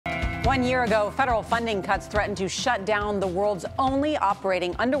1 year ago, federal funding cuts threatened to shut down the world's only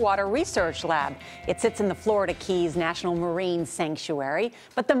operating underwater research lab. It sits in the Florida Keys National Marine Sanctuary,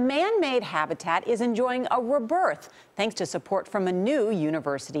 but the man-made habitat is enjoying a rebirth thanks to support from a new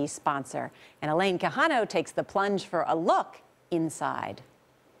university sponsor. And Elaine Quijano takes the plunge for a look inside.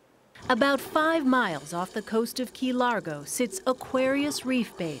 About 5 miles off the coast of Key Largo sits Aquarius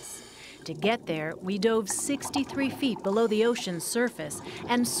Reef Base. To get there, we dove 63 feet below the ocean's surface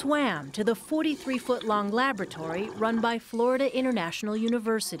and swam to the 43-foot-long laboratory run by Florida International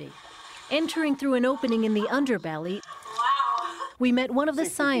University. Entering through an opening in the underbelly, we met one of the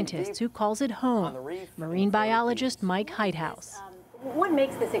scientists who calls it home, marine biologist Mike Heithaus. What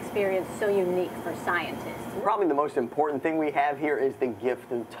makes this experience so unique for scientists? Probably the most important thing we have here is the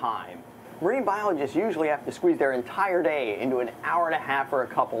gift of time. Marine biologists usually have to squeeze their entire day into an hour and a half or a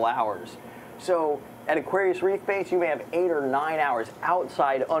couple hours. So at Aquarius Reef Base, you may have 8 or 9 hours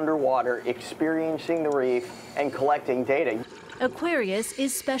outside underwater experiencing the reef and collecting data. Aquarius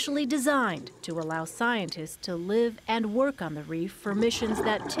is specially designed to allow scientists to live and work on the reef for missions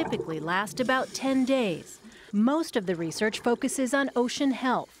that typically last about 10 days. Most of the research focuses on ocean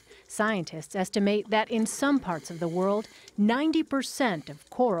health. Scientists estimate that in some parts of the world, 90% of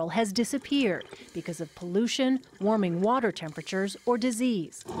coral has disappeared because of pollution, warming water temperatures, or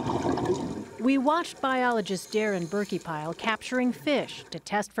disease. We watched biologist Darren Berkeypile capturing fish to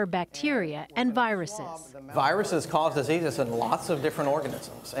test for bacteria and viruses. Viruses cause diseases in lots of different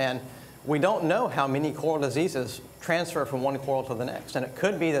organisms, and we don't know how many coral diseases transfer from one coral to the next, and it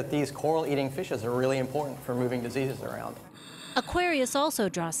could be that these coral-eating fishes are really important for moving diseases around. Aquarius also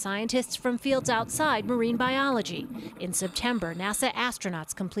draws scientists from fields outside marine biology. In September, NASA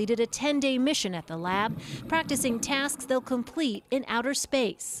astronauts completed a 10-day mission at the lab, practicing tasks they'll complete in outer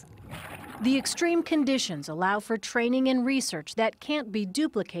space. The extreme conditions allow for training and research that can't be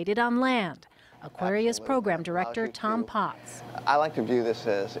duplicated on land. Aquarius program director Tom Potts. I like to view this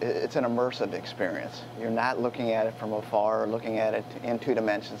as it's an immersive experience. You're not looking at it from afar or looking at it in 2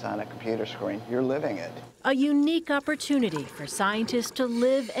 dimensions on a computer screen. You're living it. A unique opportunity for scientists to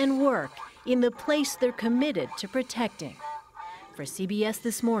live and work in the place they're committed to protecting. For CBS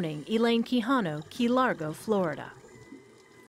This Morning, Elaine Quijano, Key Largo, Florida.